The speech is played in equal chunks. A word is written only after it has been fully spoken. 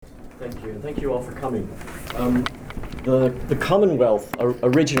Thank you, and thank you all for coming. The Commonwealth,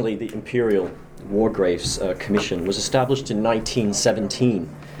 originally the Imperial War Graves Commission, was established in 1917,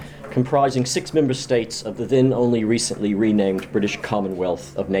 comprising 6 member states of the then only recently renamed British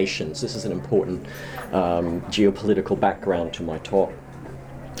Commonwealth of Nations. This is an important geopolitical background to my talk.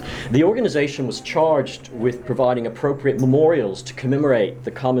 The organization was charged with providing appropriate memorials to commemorate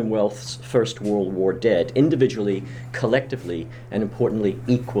the Commonwealth's First World War dead, individually, collectively, and importantly,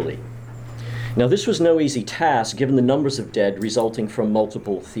 equally. Now, this was no easy task given the numbers of dead resulting from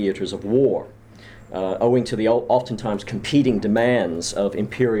multiple theaters of war, owing to the oftentimes competing demands of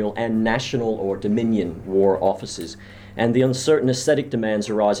imperial and national or dominion war offices, and the uncertain aesthetic demands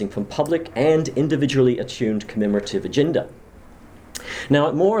arising from public and individually attuned commemorative agenda. Now,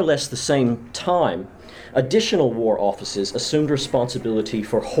 at more or less the same time, additional war offices assumed responsibility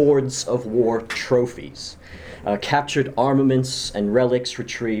for hordes of war trophies, captured armaments and relics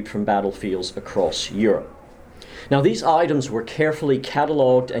retrieved from battlefields across Europe. Now, these items were carefully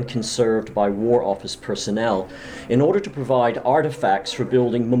cataloged and conserved by War Office personnel in order to provide artifacts for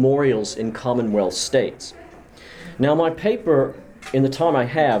building memorials in Commonwealth states. Now, my paper, in the time I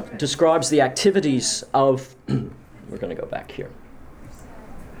have, describes the activities of, we're going to go back here.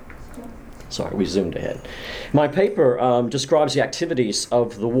 Sorry, we zoomed ahead. My paper describes the activities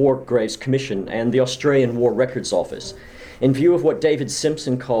of the War Graves Commission and the Australian War Records Office in view of what David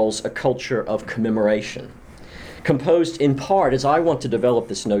Simpson calls a culture of commemoration, composed in part, as I want to develop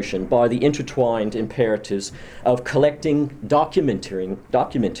this notion, by the intertwined imperatives of collecting,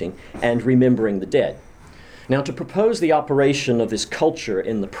 documenting, and remembering the dead. Now, to propose the operation of this culture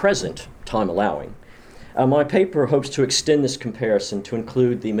in the present, time allowing, my paper hopes to extend this comparison to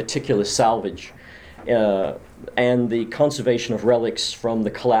include the meticulous salvage and the conservation of relics from the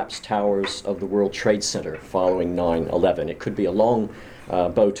collapsed towers of the World Trade Center following 9/11. It could be a long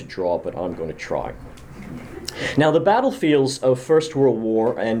bow to draw, but I'm going to try. Now, the battlefields of First World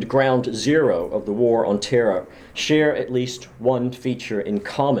War and Ground Zero of the War on Terror share at least one feature in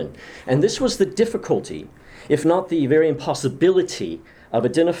common, and this was the difficulty, if not the very impossibility, of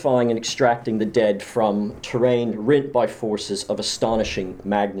identifying and extracting the dead from terrain rent by forces of astonishing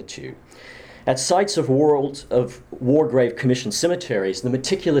magnitude. At sites of War Grave Commission cemeteries, the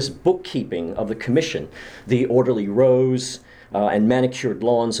meticulous bookkeeping of the Commission, the orderly rows and manicured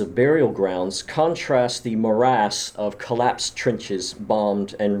lawns of burial grounds, contrast the morass of collapsed trenches,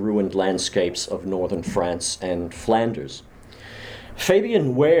 bombed and ruined landscapes of northern France and Flanders.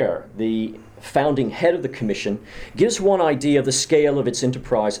 Fabian Ware, the founding head of the Commission, gives one idea of the scale of its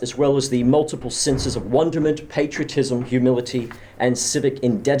enterprise as well as the multiple senses of wonderment, patriotism, humility, and civic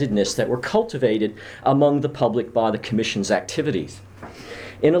indebtedness that were cultivated among the public by the Commission's activities.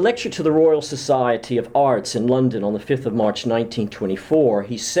 In a lecture to the Royal Society of Arts in London on the 5th of March 1924,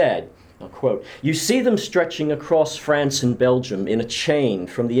 he said, I'll quote, "You see them stretching across France and Belgium in a chain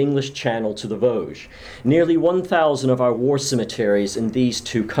from the English Channel to the Vosges. Nearly 1,000 of our war cemeteries in these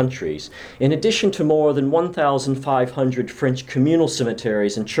two countries, in addition to more than 1,500 French communal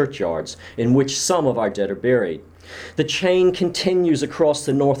cemeteries and churchyards, in which some of our dead are buried. The chain continues across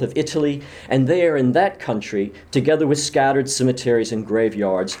the north of Italy, and there in that country, together with scattered cemeteries and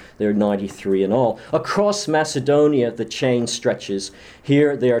graveyards, there are 93 in all. Across Macedonia, the chain stretches.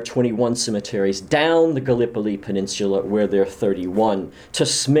 Here there are 21 cemeteries. Down the Gallipoli Peninsula, where there are 31. To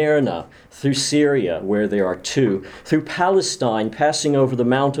Smyrna, through Syria, where there are 2. Through Palestine, passing over the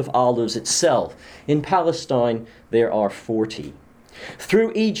Mount of Olives itself. In Palestine, there are 40.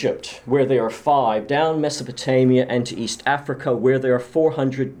 Through Egypt, where there are 5, down Mesopotamia and to East Africa, where there are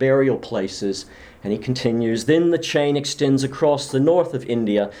 400 burial places." And he continues, "Then the chain extends across the north of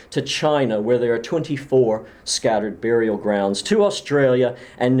India to China, where there are 24 scattered burial grounds, to Australia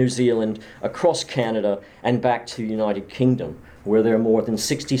and New Zealand, across Canada, and back to the United Kingdom, where there are more than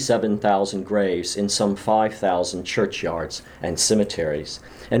 67,000 graves in some 5,000 churchyards and cemeteries."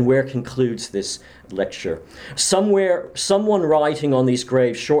 And Ware concludes this lecture. Someone writing on these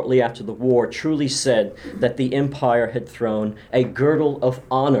graves shortly after the war truly said that the empire had thrown a girdle of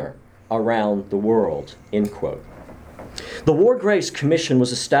honor around the world, end quote. The War Graves Commission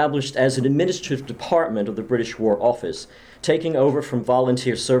was established as an administrative department of the British War Office, taking over from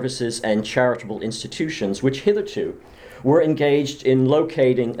volunteer services and charitable institutions, which hitherto were engaged in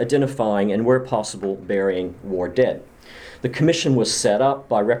locating, identifying, and where possible, burying war dead. The Commission was set up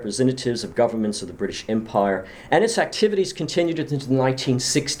by representatives of governments of the British Empire, and its activities continued into the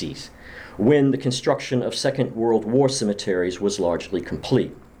 1960s, when the construction of Second World War cemeteries was largely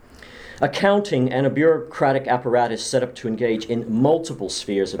complete. Accounting and a bureaucratic apparatus set up to engage in multiple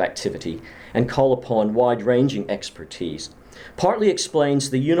spheres of activity and call upon wide-ranging expertise partly explains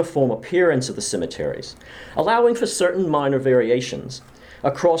the uniform appearance of the cemeteries, allowing for certain minor variations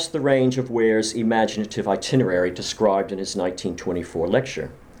across the range of Ware's imaginative itinerary described in his 1924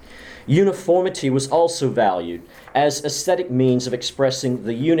 lecture. Uniformity was also valued as aesthetic means of expressing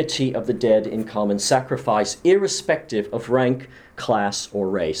the unity of the dead in common sacrifice, irrespective of rank, class, or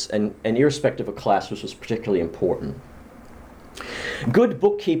race, and irrespective of class, which was particularly important. Good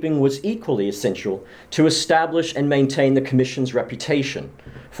bookkeeping was equally essential to establish and maintain the Commission's reputation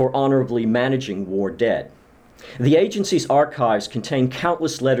for honorably managing war dead. The agency's archives contain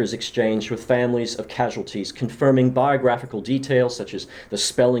countless letters exchanged with families of casualties confirming biographical details such as the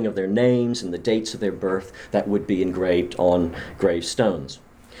spelling of their names and the dates of their birth that would be engraved on gravestones.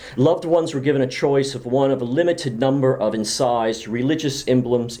 Loved ones were given a choice of one of a limited number of incised religious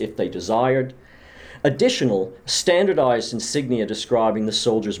emblems if they desired. Additional standardized insignia describing the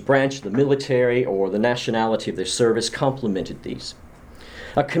soldier's branch of the military or the nationality of their service complemented these.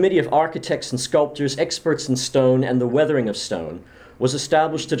 A committee of architects and sculptors, experts in stone and the weathering of stone, was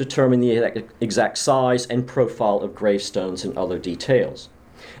established to determine the exact size and profile of gravestones and other details.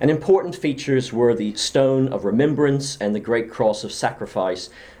 And important features were the stone of remembrance and the great cross of sacrifice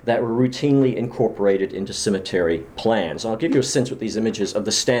that were routinely incorporated into cemetery plans. I'll give you a sense with these images of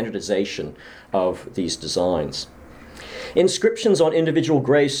the standardization of these designs. Inscriptions on individual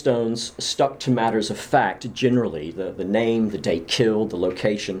gravestones stuck to matters of fact generally, the name, the date killed, the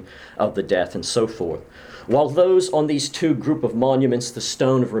location of the death, and so forth. While those on these two group of monuments, the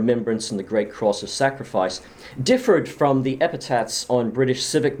Stone of Remembrance and the Great Cross of Sacrifice, differed from the epitaphs on British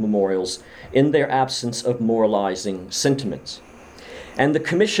civic memorials in their absence of moralizing sentiments. And the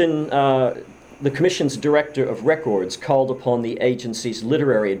Commission's Director of Records called upon the agency's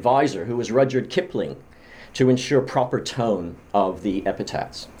literary advisor, who was Rudyard Kipling, to ensure proper tone of the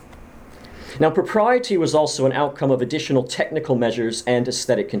epitaphs. Now, propriety was also an outcome of additional technical measures and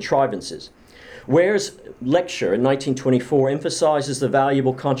aesthetic contrivances. Ware's lecture in 1924 emphasizes the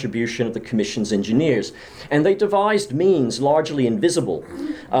valuable contribution of the Commission's engineers, and they devised means, largely invisible,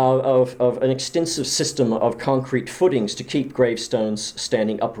 of an extensive system of concrete footings to keep gravestones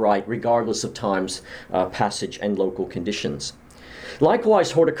standing upright regardless of time's passage and local conditions.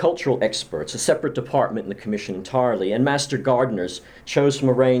 Likewise, horticultural experts, a separate department in the Commission entirely, and master gardeners chose from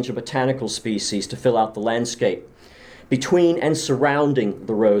a range of botanical species to fill out the landscape between and surrounding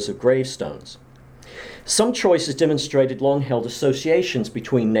the rows of gravestones. Some choices demonstrated long-held associations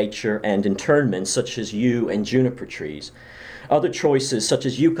between nature and internment, such as yew and juniper trees. Other choices, such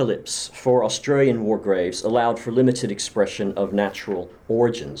as eucalypts for Australian war graves, allowed for limited expression of natural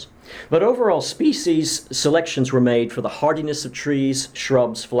origins. But overall, species selections were made for the hardiness of trees,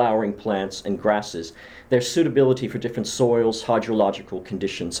 shrubs, flowering plants, and grasses, their suitability for different soils, hydrological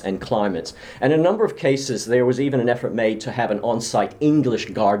conditions, and climates. And in a number of cases, there was even an effort made to have an on-site English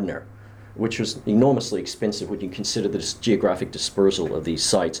gardener, which was enormously expensive when you consider the geographic dispersal of these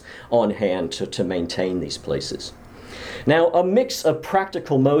sites on hand to maintain these places. Now, a mix of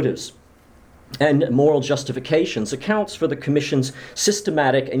practical motives and moral justifications accounts for the Commission's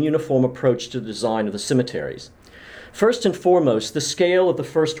systematic and uniform approach to the design of the cemeteries. First and foremost, the scale of the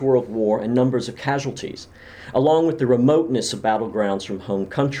First World War and numbers of casualties, along with the remoteness of battlegrounds from home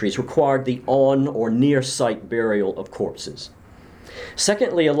countries, required the on or near-site burial of corpses.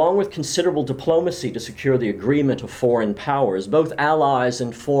 Secondly, along with considerable diplomacy to secure the agreement of foreign powers, both allies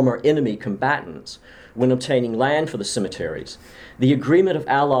and former enemy combatants, when obtaining land for the cemeteries, the agreement of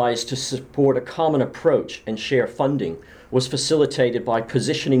allies to support a common approach and share funding was facilitated by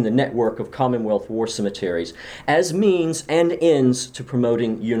positioning the network of Commonwealth war cemeteries as means and ends to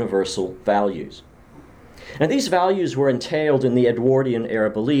promoting universal values. Now, these values were entailed in the Edwardian-era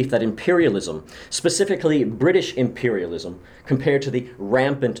belief that imperialism, specifically British imperialism, compared to the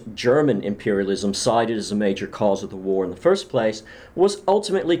rampant German imperialism cited as a major cause of the war in the first place, was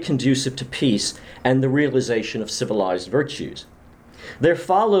ultimately conducive to peace and the realization of civilized virtues. There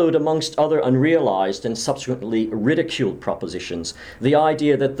followed, amongst other unrealized and subsequently ridiculed propositions, the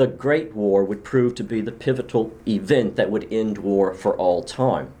idea that the Great War would prove to be the pivotal event that would end war for all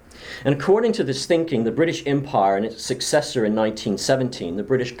time. And according to this thinking, the British Empire and its successor in 1917, the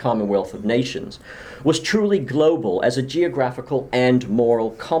British Commonwealth of Nations, was truly global as a geographical and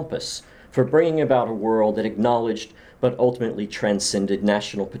moral compass for bringing about a world that acknowledged but ultimately transcended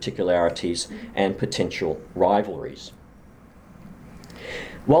national particularities and potential rivalries.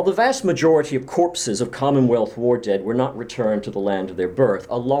 While the vast majority of corpses of Commonwealth war dead were not returned to the land of their birth,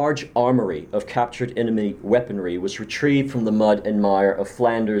 a large armory of captured enemy weaponry was retrieved from the mud and mire of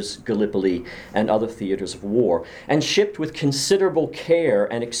Flanders, Gallipoli, and other theaters of war, and shipped with considerable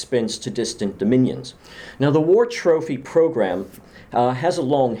care and expense to distant dominions. Now, the war trophy program has a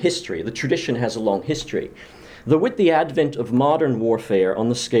long history. The tradition has a long history. Though with the advent of modern warfare on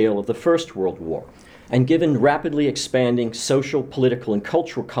the scale of the First World War, and given rapidly expanding social, political, and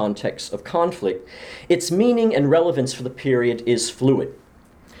cultural contexts of conflict, its meaning and relevance for the period is fluid.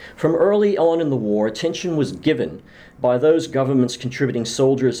 From early on in the war, attention was given by those governments contributing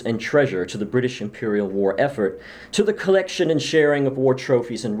soldiers and treasure to the British Imperial War effort to the collection and sharing of war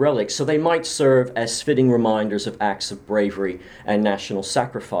trophies and relics so they might serve as fitting reminders of acts of bravery and national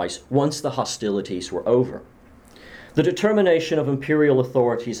sacrifice once the hostilities were over. The determination of imperial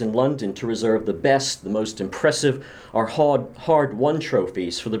authorities in London to reserve the best, the most impressive, or hard-won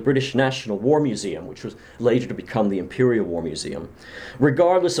trophies for the British National War Museum, which was later to become the Imperial War Museum,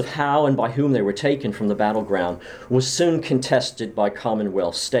 regardless of how and by whom they were taken from the battleground, was soon contested by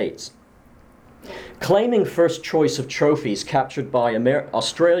Commonwealth states. Claiming first choice of trophies captured by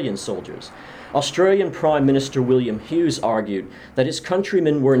Australian soldiers, Australian Prime Minister William Hughes argued that his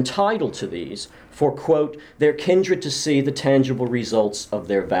countrymen were entitled to these for, quote, their kindred to see the tangible results of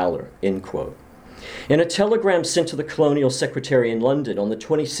their valor, end quote. In a telegram sent to the Colonial Secretary in London on the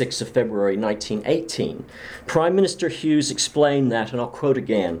 26th of February 1918, Prime Minister Hughes explained that, and I'll quote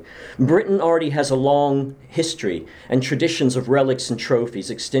again, Britain already has a long history and traditions of relics and trophies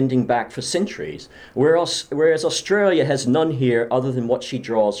extending back for centuries, whereas Australia has none here other than what she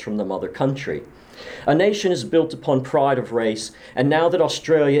draws from the mother country. A nation is built upon pride of race, and now that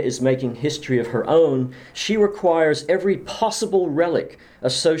Australia is making history of her own, she requires every possible relic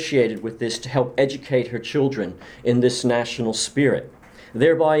associated with this to help educate her children in this national spirit,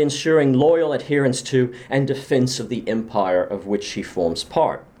 thereby ensuring loyal adherence to and defense of the empire of which she forms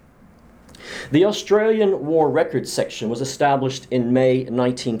part. The Australian War Records Section was established in May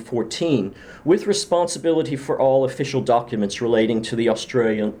 1914 with responsibility for all official documents relating to the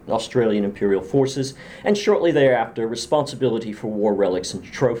Australian Imperial Forces, and shortly thereafter responsibility for war relics and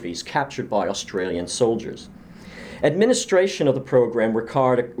trophies captured by Australian soldiers. Administration of the program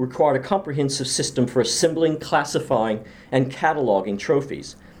required a comprehensive system for assembling, classifying, and cataloging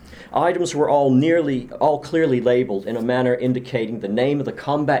trophies. Items were all clearly labeled in a manner indicating the name of the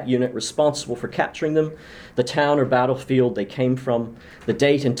combat unit responsible for capturing them, the town or battlefield they came from, the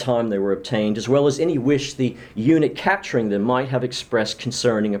date and time they were obtained, as well as any wish the unit capturing them might have expressed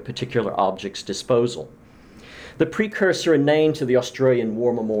concerning a particular object's disposal. The precursor and name to the Australian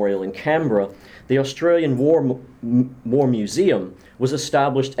War Memorial in Canberra, the Australian War Museum, was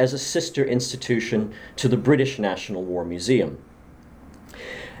established as a sister institution to the British National War Museum.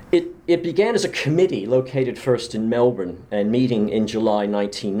 It began as a committee located first in Melbourne and meeting in July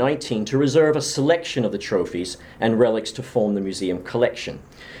 1919 to reserve a selection of the trophies and relics to form the museum collection.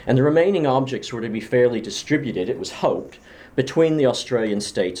 And the remaining objects were to be fairly distributed, it was hoped, between the Australian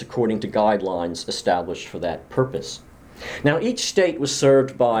states according to guidelines established for that purpose. Now, each state was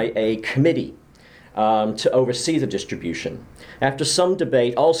served by a committee to oversee the distribution. After some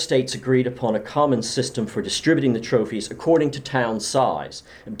debate, all states agreed upon a common system for distributing the trophies according to town size,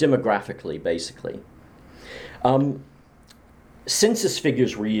 demographically, basically. Census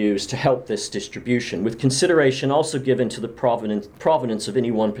figures were used to help this distribution, with consideration also given to the provenance of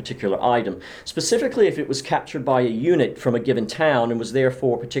any one particular item, specifically if it was captured by a unit from a given town and was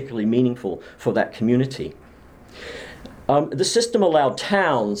therefore particularly meaningful for that community. The system allowed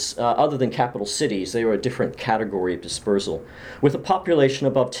towns, other than capital cities, they were a different category of dispersal, with a population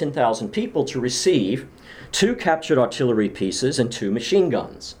above 10,000 people to receive 2 captured artillery pieces and 2 machine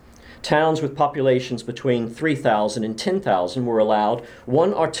guns. Towns with populations between 3,000 and 10,000 were allowed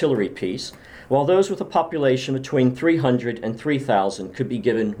 1 artillery piece, while those with a population between 300 and 3,000 could be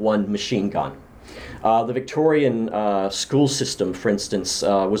given 1 machine gun. The Victorian school system, for instance,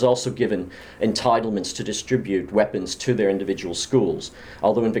 was also given entitlements to distribute weapons to their individual schools.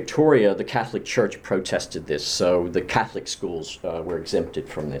 Although in Victoria, the Catholic Church protested this, so the Catholic schools were exempted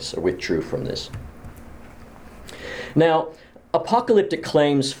from this, or withdrew from this. Now, apocalyptic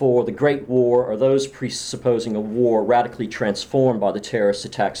claims for the Great War or those presupposing a war radically transformed by the terrorist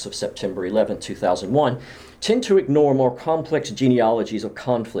attacks of September 11, 2001, tend to ignore more complex genealogies of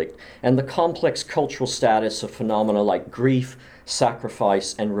conflict and the complex cultural status of phenomena like grief,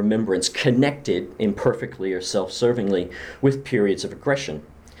 sacrifice, and remembrance connected imperfectly or self-servingly with periods of aggression.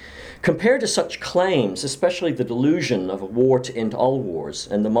 Compared to such claims, especially the delusion of a war to end all wars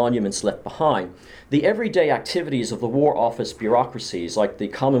and the monuments left behind, the everyday activities of the War Office bureaucracies like the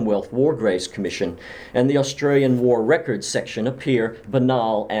Commonwealth War Graves Commission and the Australian War Records section appear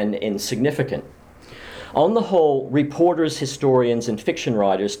banal and insignificant. On the whole, reporters, historians, and fiction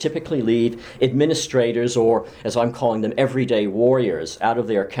writers typically leave administrators, or as I'm calling them, everyday warriors, out of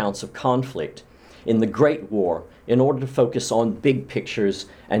their accounts of conflict in the Great War in order to focus on big pictures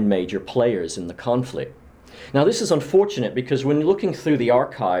and major players in the conflict. Now, this is unfortunate because when looking through the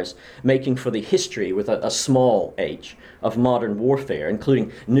archives, making for the history with a small h of modern warfare,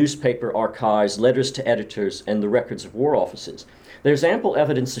 including newspaper archives, letters to editors, and the records of war offices, there's ample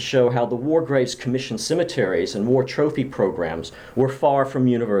evidence to show how the War Graves Commission cemeteries and war trophy programs were far from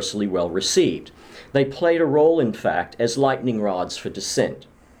universally well received. They played a role, in fact, as lightning rods for dissent.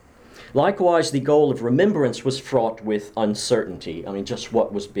 Likewise, the goal of remembrance was fraught with uncertainty. I mean, just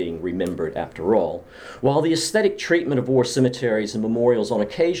what was being remembered after all. While the aesthetic treatment of war cemeteries and memorials on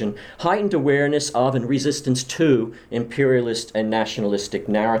occasion heightened awareness of and resistance to imperialist and nationalistic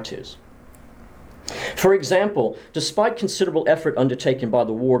narratives. For example, despite considerable effort undertaken by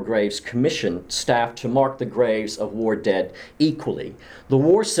the War Graves Commission staff to mark the graves of war dead equally, the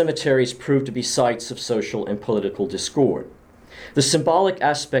war cemeteries proved to be sites of social and political discord. The symbolic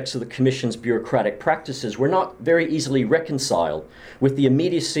aspects of the Commission's bureaucratic practices were not very easily reconciled with the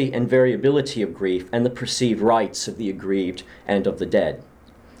immediacy and variability of grief and the perceived rights of the aggrieved and of the dead.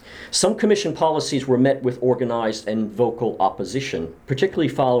 Some Commission policies were met with organized and vocal opposition, particularly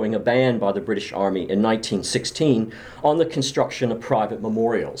following a ban by the British Army in 1916 on the construction of private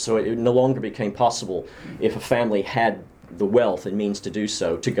memorials. So it no longer became possible, if a family had the wealth and means to do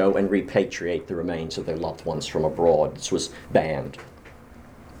so, to go and repatriate the remains of their loved ones from abroad. This was banned.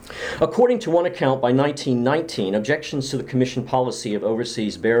 According to one account, by 1919, objections to the Commission policy of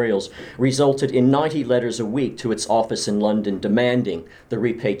overseas burials resulted in 90 letters a week to its office in London demanding the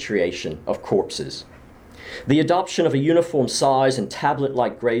repatriation of corpses. The adoption of a uniform size and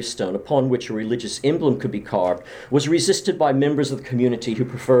tablet-like gravestone upon which a religious emblem could be carved was resisted by members of the community who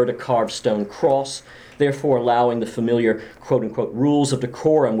preferred a carved stone cross, therefore allowing the familiar quote-unquote rules of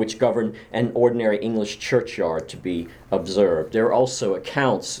decorum which govern an ordinary English churchyard to be observed. There are also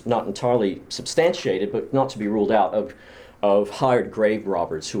accounts, not entirely substantiated, but not to be ruled out, of hired grave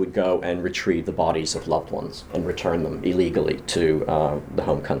robbers who would go and retrieve the bodies of loved ones and return them illegally to the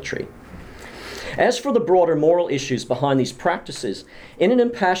home country. As for the broader moral issues behind these practices, in an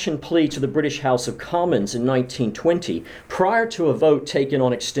impassioned plea to the British House of Commons in 1920, prior to a vote taken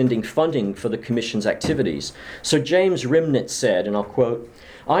on extending funding for the Commission's activities, Sir James Remnant said, and I'll quote,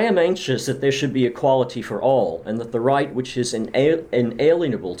 "I am anxious that there should be equality for all, and that the right which is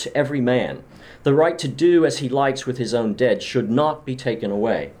inalienable to every man, the right to do as he likes with his own dead, should not be taken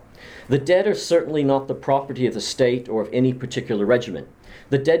away. The dead are certainly not the property of the state or of any particular regiment.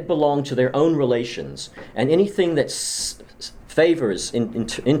 The dead belong to their own relations, and anything that savors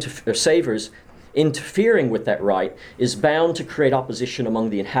interfering with that right is bound to create opposition among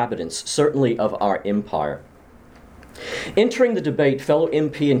the inhabitants, certainly of our empire." Entering the debate, fellow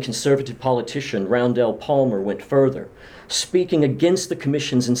MP and Conservative politician Roundell Palmer went further, speaking against the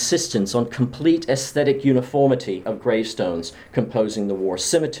Commission's insistence on complete aesthetic uniformity of gravestones composing the war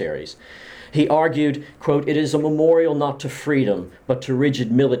cemeteries. He argued, quote, "It is a memorial not to freedom, but to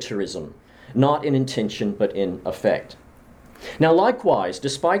rigid militarism, not in intention, but in effect." Now, likewise,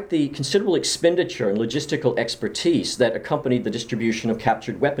 despite the considerable expenditure and logistical expertise that accompanied the distribution of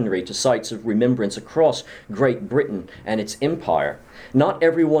captured weaponry to sites of remembrance across Great Britain and its empire, not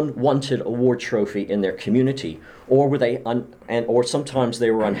everyone wanted a war trophy in their community, or sometimes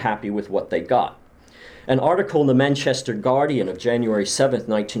they were unhappy with what they got. An article in the Manchester Guardian of January 7,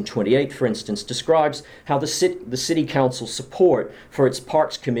 1928, for instance, describes how the City Council's support for its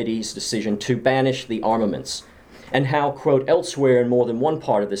Parks Committee's decision to banish the armaments, and how, quote, "elsewhere in more than one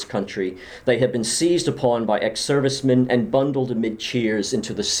part of this country, they have been seized upon by ex-servicemen and bundled amid cheers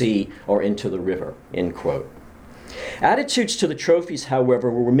into the sea or into the river," end quote. Attitudes to the trophies, however,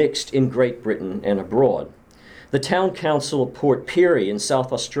 were mixed in Great Britain and abroad. The Town Council of Port Pirie in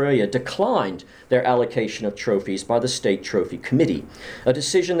South Australia declined their allocation of trophies by the State Trophy Committee, a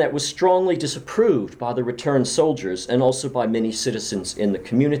decision that was strongly disapproved by the returned soldiers and also by many citizens in the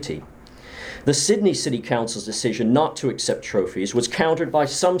community. The Sydney City Council's decision not to accept trophies was countered by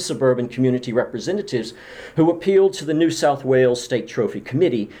some suburban community representatives who appealed to the New South Wales State Trophy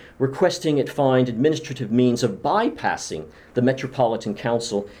Committee, requesting it find administrative means of bypassing the Metropolitan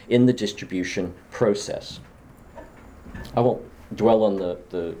Council in the distribution process. I won't dwell on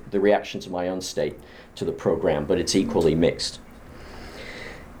the reactions of my own state to the program, but it's equally mixed.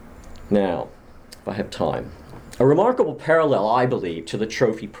 Now, if I have time. A remarkable parallel, I believe, to the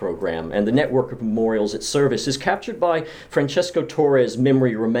trophy program and the network of memorials at service is captured by Francesco Torres'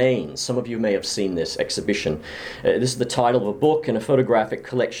 Memory Remains. Some of you may have seen this exhibition. This is the title of a book and a photographic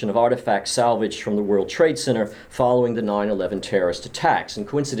collection of artifacts salvaged from the World Trade Center following the 9/11 terrorist attacks. And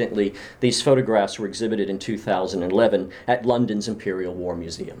coincidentally, these photographs were exhibited in 2011 at London's Imperial War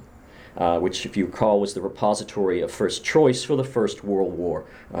Museum, which, if you recall, was the repository of first choice for the First World War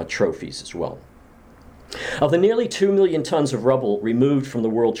trophies as well. Of the nearly 2 million tons of rubble removed from the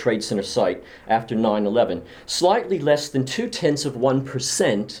World Trade Center site after 9/11, slightly less than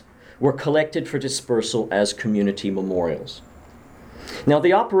 0.2% were collected for dispersal as community memorials. Now,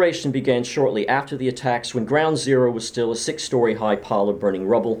 the operation began shortly after the attacks when Ground Zero was still a 6-story high pile of burning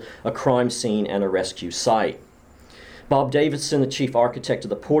rubble, a crime scene, and a rescue site. Bob Davidson, the chief architect of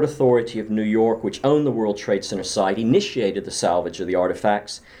the Port Authority of New York, which owned the World Trade Center site, initiated the salvage of the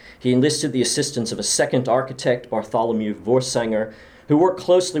artifacts. He enlisted the assistance of a second architect, Bartholomew Vorsanger, who worked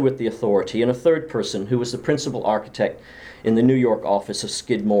closely with the authority, and a third person who was the principal architect in the New York office of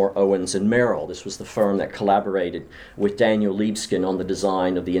Skidmore, Owens, and Merrill. This was the firm that collaborated with Daniel Libeskind on the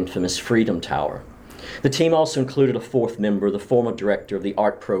design of the infamous Freedom Tower. The team also included a fourth member, the former director of the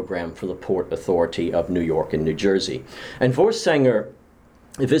art program for the Port Authority of New York and New Jersey. And Vorsanger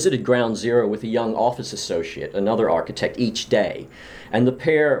visited Ground Zero with a young office associate, another architect, each day. And the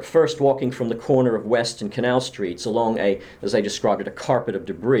pair, first walking from the corner of West and Canal Streets along a, as they described it, a carpet of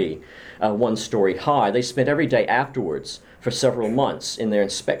debris, 1 story high, they spent every day afterwards for several months in their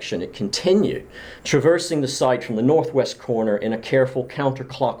inspection. It continued, traversing the site from the northwest corner in a careful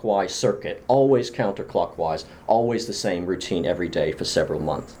counterclockwise circuit, always counterclockwise, always the same routine every day for several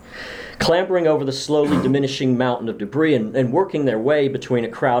months. Clambering over the slowly diminishing mountain of debris and working their way between a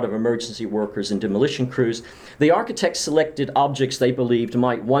crowd of emergency workers and demolition crews, the architects selected objects they believed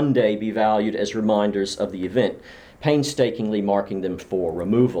might one day be valued as reminders of the event, painstakingly marking them for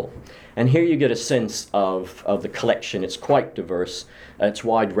removal. And here you get a sense of the collection. It's quite diverse. It's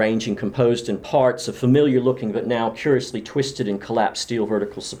wide-ranging, composed in parts of familiar-looking but now curiously twisted and collapsed steel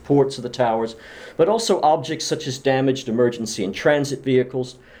vertical supports of the towers, but also objects such as damaged emergency and transit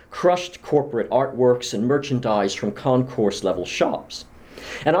vehicles, crushed corporate artworks, and merchandise from concourse-level shops.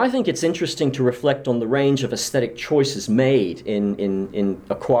 And I think it's interesting to reflect on the range of aesthetic choices made in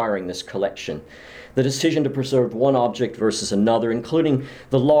acquiring this collection. The decision to preserve one object versus another, including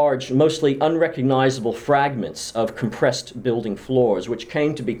the large, mostly unrecognizable fragments of compressed building floors, which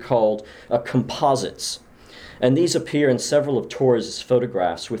came to be called composites. And these appear in several of Torres'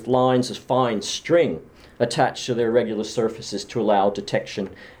 photographs with lines of fine string attached to their regular surfaces to allow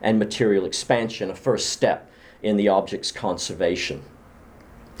detection and material expansion, a first step in the object's conservation.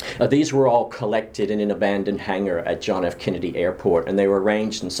 These were all collected in an abandoned hangar at John F. Kennedy Airport, and they were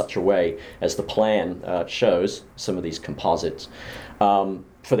arranged in such a way as the plan shows, some of these composites,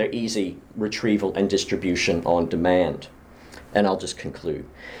 for their easy retrieval and distribution on demand. And I'll just conclude.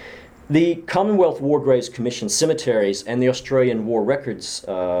 The Commonwealth War Graves Commission cemeteries and the Australian War Records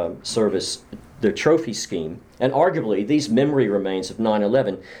Service, their trophy scheme, and arguably these memory remains of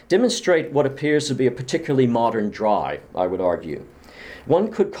 9/11 demonstrate what appears to be a particularly modern drive, I would argue. One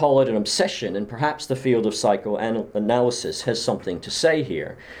could call it an obsession, and perhaps the field of psychoanalysis has something to say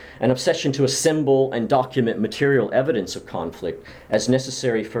here. An obsession to assemble and document material evidence of conflict as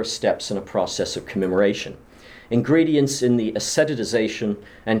necessary first steps in a process of commemoration. Ingredients in the asceticization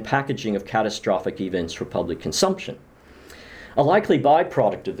and packaging of catastrophic events for public consumption. A likely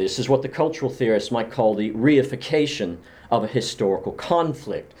byproduct of this is what the cultural theorists might call the reification of a historical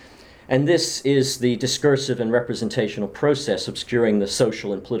conflict. And this is the discursive and representational process obscuring the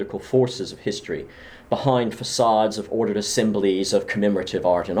social and political forces of history behind facades of ordered assemblies of commemorative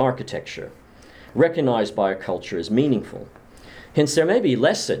art and architecture, recognized by a culture as meaningful. Hence, there may be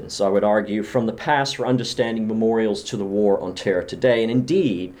lessons, I would argue, from the past for understanding memorials to the war on terror today, and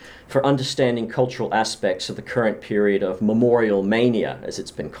indeed for understanding cultural aspects of the current period of memorial mania, as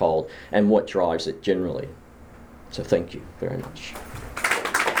it's been called, and what drives it generally. So thank you very much.